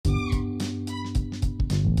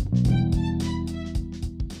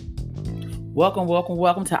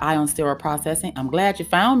Welcome to Eye on Steroid Processing. I'm glad you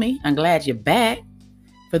found me. I'm glad you're back.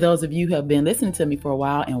 For those of you who have been listening to me for a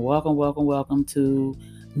while, and welcome to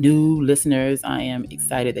new listeners. I am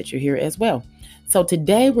excited that you're here as well. So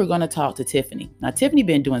today we're going to talk to Tiffany. Now, Tiffany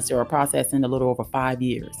been doing steroid processing a little over 5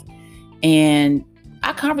 years. And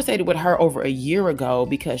I conversated with her over a year ago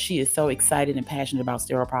because she is so excited and passionate about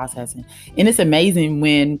steroid processing. And it's amazing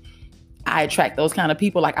when I attract those kind of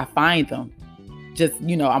people, like I find them. Just,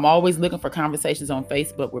 I'm always looking for conversations on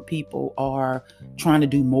Facebook where people are trying to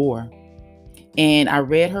do more. And I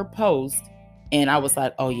read her post and I was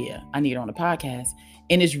like, oh yeah, I need her on the podcast.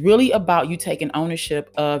 And it's really about you taking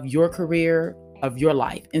ownership of your career, of your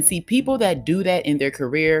life. And see, people that do that in their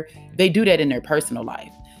career, they do that in their personal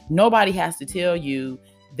life. Nobody has to tell you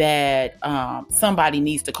that somebody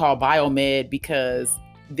needs to call Biomed because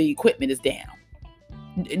the equipment is down.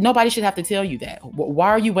 Nobody should have to tell you that. Why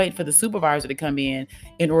are you waiting for the supervisor to come in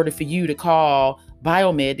order for you to call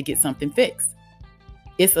Biomed to get something fixed?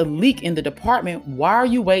 It's a leak in the department. Why are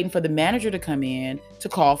you waiting for the manager to come in to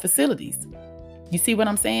call facilities? You see what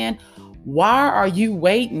I'm saying? Why are you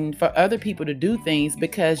waiting for other people to do things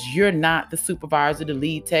because you're not the supervisor, the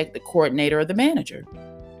lead tech, the coordinator, or the manager?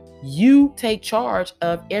 You take charge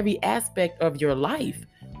of every aspect of your life.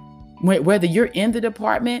 Whether you're in the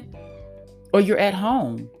department or you're at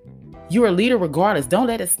home, you're a leader regardless. Don't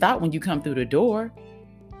let it stop when you come through the door.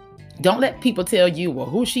 Don't let people tell you, well,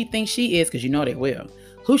 who she thinks she is, because you know they will.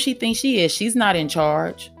 Who she thinks she is, she's not in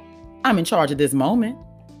charge. I'm in charge of this moment.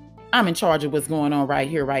 I'm in charge of what's going on right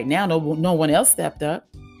here, right now. No one else stepped up.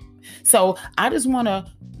 So I just want to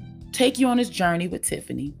take you on this journey with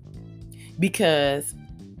Tiffany because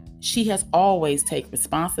she has always taken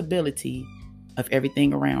responsibility of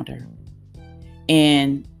everything around her.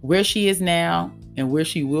 And where she is now and where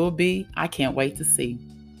she will be, I can't wait to see.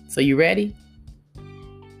 So you ready?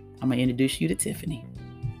 I'm going to introduce you to Tiffany.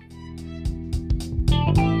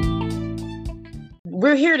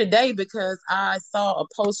 We're here today because I saw a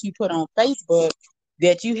post you put on Facebook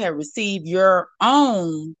that you have received your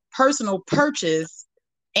own personal purchase,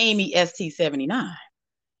 AIMI ST79.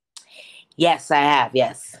 Yes, I have.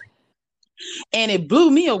 Yes. And it blew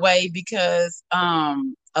me away because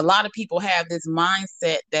a lot of people have this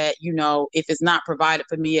mindset that, if it's not provided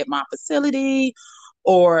for me at my facility,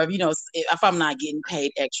 or, if I'm not getting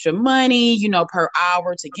paid extra money, per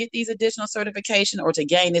hour to get these additional certification or to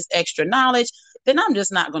gain this extra knowledge, then I'm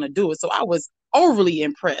just not going to do it. So I was overly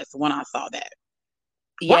impressed when I saw that.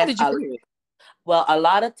 Yes, why did you do it? Well, a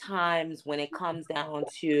lot of times when it comes down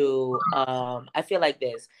to, I feel like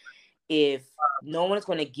this, if no one's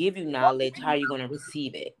going to give you knowledge, how are you going to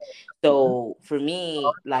receive it? So for me,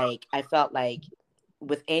 like, I felt like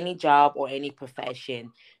with any job or any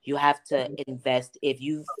profession, you have to invest. If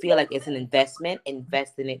you feel like it's an investment,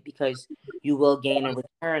 invest in it because you will gain a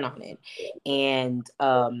return on it. And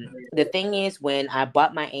the thing is, when I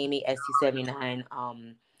bought my AIMI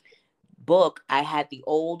ST79 book, I had the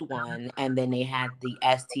old one, and then they had the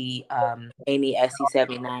AIMI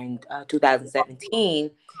ST79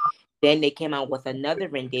 2017. Then they came out with another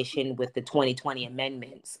rendition with the 2020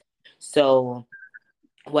 amendments. So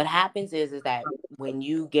what happens is that when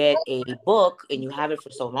you get a book and you have it for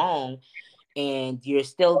so long and you're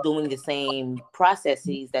still doing the same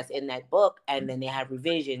processes that's in that book, and then they have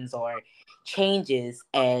revisions or changes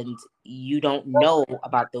and you don't know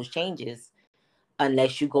about those changes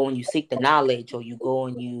unless you go and you seek the knowledge or you go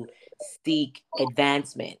and you seek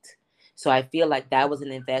advancement. So I feel like that was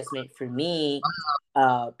an investment for me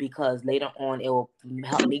because later on it will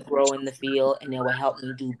help me grow in the field and it will help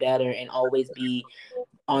me do better and always be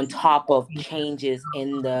on top of changes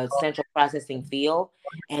in the central processing field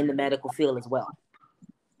and the medical field as well.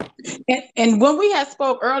 And when we had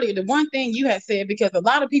spoke earlier, the one thing you had said, because a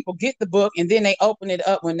lot of people get the book and then they open it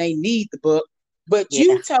up when they need the book. But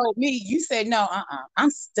you told me, you said, no,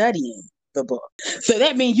 I'm studying the book. So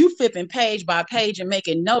that means you flipping page by page and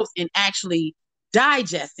making notes and actually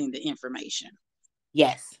digesting the information.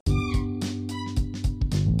 Yes.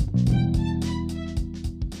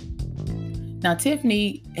 Now,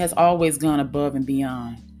 Tiffany has always gone above and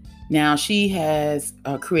beyond. Now, she has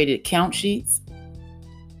created count sheets,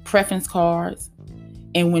 preference cards.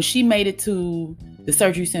 And when she made it to the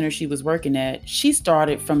surgery center she was working at, she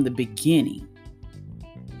started from the beginning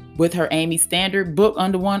with her AIMI standard book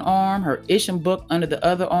under one arm, her Isham book under the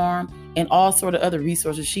other arm, and all sort of other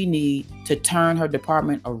resources she needs to turn her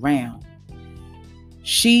department around.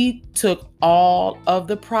 She took all of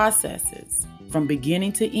the processes from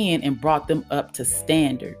beginning to end and brought them up to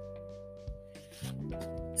standard.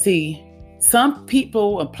 See, some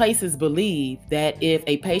people and places believe that if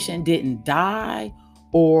a patient didn't die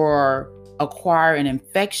or acquire an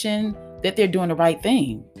infection, that they're doing the right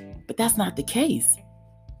thing. But that's not the case.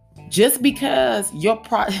 Just because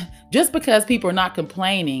just because people are not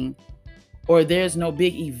complaining, or there's no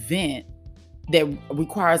big event that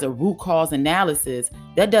requires a root cause analysis,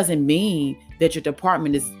 that doesn't mean that your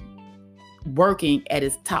department is working at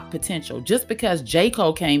its top potential. Just because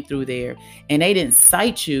JCO came through there and they didn't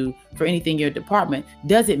cite you for anything in your department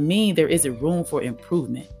doesn't mean there isn't room for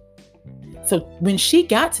improvement. So when she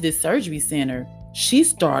got to this surgery center, she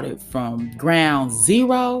started from ground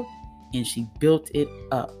zero and she built it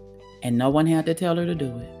up, and no one had to tell her to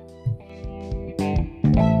do it.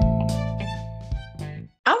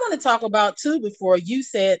 I want to talk about too, before you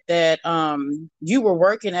said that you were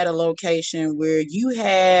working at a location where you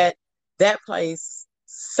had that place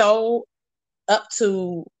so up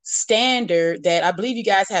to standard that I believe you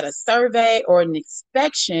guys had a survey or an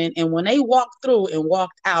inspection, and when they walked through and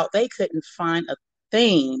walked out, they couldn't find a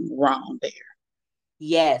thing wrong there.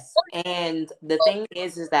 Yes, and the thing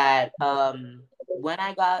is that when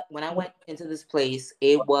I went into this place,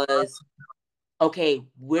 it was okay,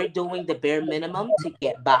 we're doing the bare minimum to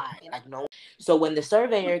get by. Like, no. So when the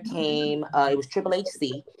surveyor came, it was Triple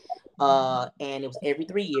HC, and it was every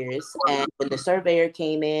 3 years. And when the surveyor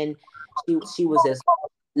came in, she was just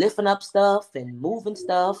lifting up stuff and moving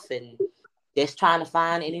stuff and just trying to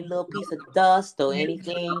find any little piece of dust or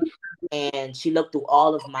anything. And she looked through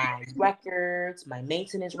all of my records, my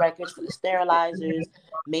maintenance records for the sterilizers,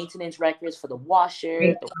 maintenance records for the washer,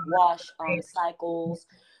 the wash cycles,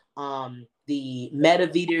 the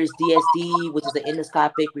Metaveters DSD, which is the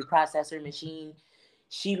endoscopic reprocessor machine.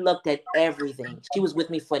 She looked at everything. She was with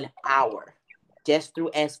me for an hour, just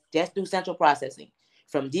through central processing,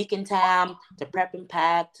 from decontam to prep and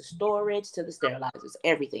pack to storage to the sterilizers,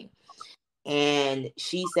 everything. And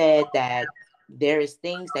she said that there is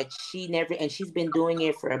things that she never, and she's been doing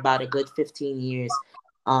it for about a good 15 years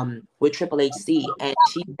with Triple HC. And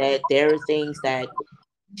she said there are things that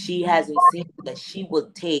she hasn't seen that she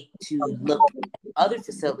would take to look at other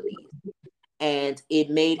facilities. And it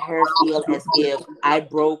made her feel as if I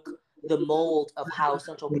broke the mold of how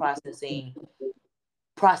central processing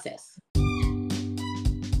process.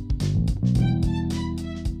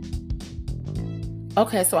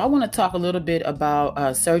 Okay, so I want to talk a little bit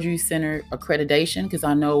about surgery center accreditation, because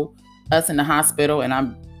I know us in the hospital, and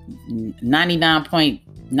I'm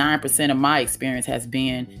 99.9% of my experience has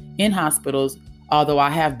been in hospitals, although I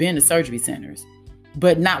have been to surgery centers,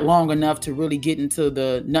 but not long enough to really get into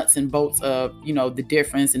the nuts and bolts of, the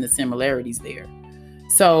difference and the similarities there.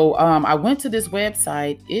 So I went to this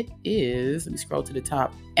website. It is, let me scroll to the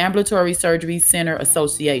top, Ambulatory Surgery Center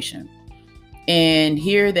Association. And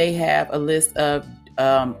here they have a list of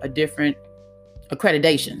different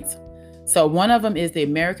accreditations. So one of them is the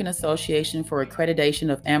American Association for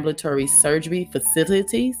Accreditation of Ambulatory Surgery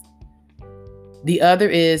Facilities. The other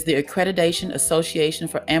is the Accreditation Association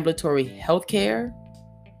for Ambulatory Healthcare.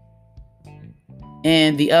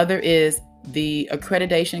 And the other is the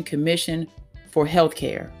Accreditation Commission for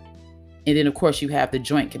Healthcare. And then, of course, you have the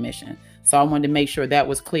Joint Commission. So I wanted to make sure that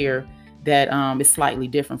was clear, that it's slightly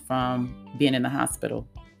different from being in the hospital.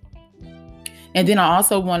 And then I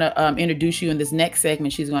also want to introduce you in this next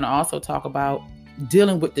segment. She's going to also talk about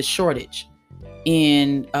dealing with the shortage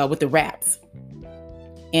with the wraps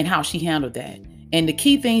and how she handled that. And the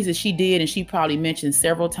key things that she did, and she probably mentioned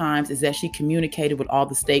several times, is that she communicated with all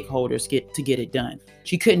the stakeholders to get it done.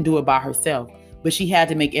 She couldn't do it by herself, but she had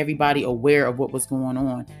to make everybody aware of what was going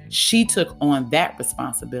on. She took on that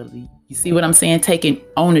responsibility. You see what I'm saying? Taking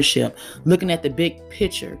ownership, looking at the big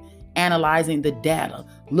picture, analyzing the data,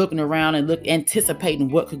 looking around and anticipating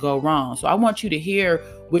what could go wrong. So I want you to hear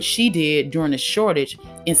what she did during the shortage,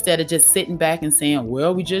 instead of just sitting back and saying,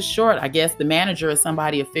 well, we just short. I guess the manager or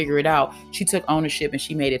somebody will figure it out. She took ownership and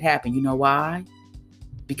she made it happen. You know why?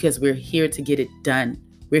 Because we're here to get it done.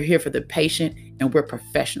 We're here for the patient, and we're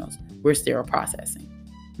professionals. We're sterile processing.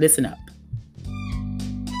 Listen up.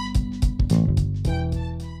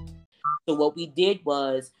 So what we did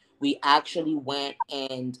was we actually went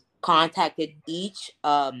and contacted each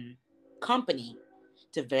company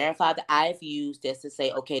to verify the IFUs, just to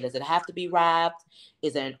say, okay, does it have to be wrapped?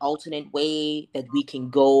 Is there an alternate way that we can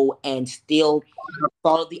go and still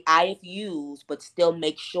follow the IFUs, but still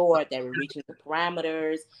make sure that we're reaching the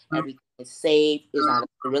parameters, everything is safe, is not a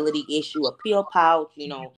sterility issue, a peel pouch,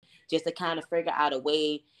 just to kind of figure out a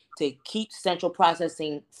way to keep central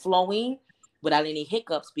processing flowing without any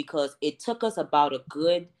hiccups, because it took us about a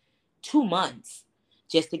good 2 months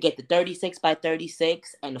just to get the 36 by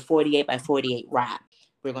 36 and the 48 by 48 wrap.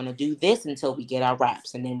 We're going to do this until we get our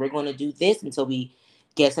wraps. And then we're going to do this until we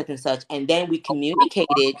get such and such. And then we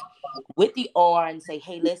communicated with the OR and say,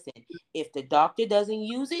 hey, listen, if the doctor doesn't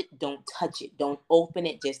use it, don't touch it. Don't open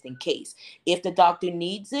it just in case. If the doctor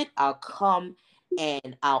needs it, I'll come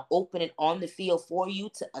and I'll open it on the field for you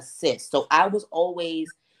to assist. So I was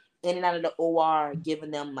always in and out of the OR,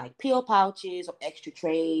 giving them like pill pouches or extra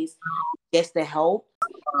trays just to help.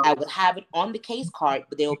 I would have it on the case card,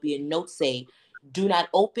 but there will be a note say, do not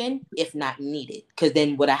open if not needed. Because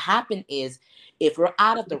then what happened is if we're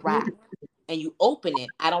out of the wrap and you open it,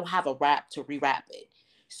 I don't have a wrap to rewrap it.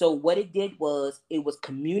 So what it did was it was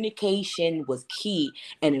communication was key,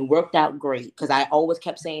 and it worked out great because I always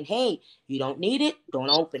kept saying, hey, you don't need it, don't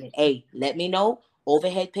open it. Hey, let me know,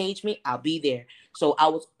 overhead page me, I'll be there. So I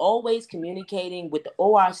was always communicating with the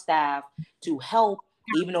OR staff to help,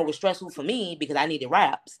 even though it was stressful for me because I needed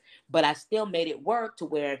wraps, but I still made it work to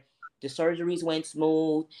where the surgeries went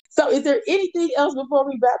smooth. So is there anything else before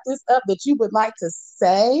we wrap this up that you would like to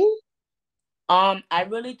say? I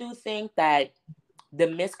really do think that the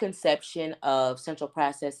misconception of central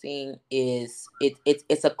processing is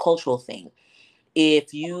it's a cultural thing.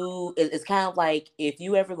 It's kind of like if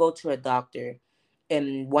you ever go to a doctor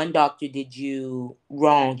and one doctor did you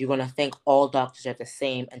wrong, you're going to think all doctors are the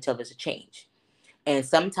same until there's a change. And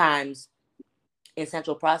sometimes in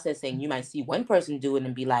central processing, you might see one person do it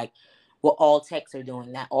and be like, well, all techs are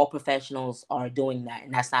doing that, all professionals are doing that,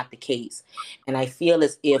 and that's not the case. And I feel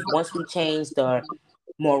as if once we change the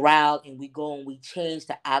morale and we go and we change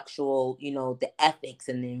the actual, the ethics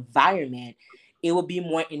and the environment, it will be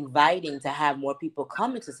more inviting to have more people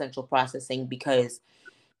come into central processing, because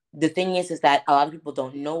the thing is that a lot of people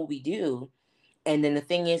don't know we do. And then the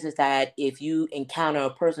thing is that if you encounter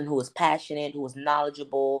a person who is passionate, who is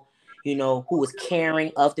knowledgeable, who is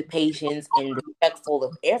caring of the patients and respectful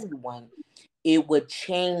of everyone, it would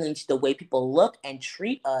change the way people look and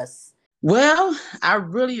treat us. Well, I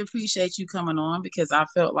really appreciate you coming on because I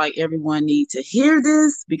felt like everyone needs to hear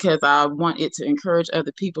this, because I want it to encourage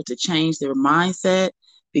other people to change their mindset,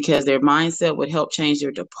 because their mindset would help change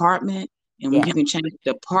their department. And when you can change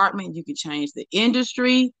the department, you can change the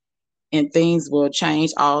industry, and things will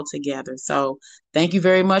change altogether. So thank you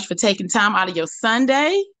very much for taking time out of your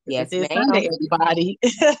Sunday. Yes, it's ma'am. Sunday, everybody,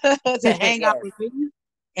 to hang out with me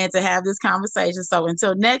and to have this conversation. So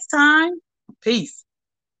until next time, peace.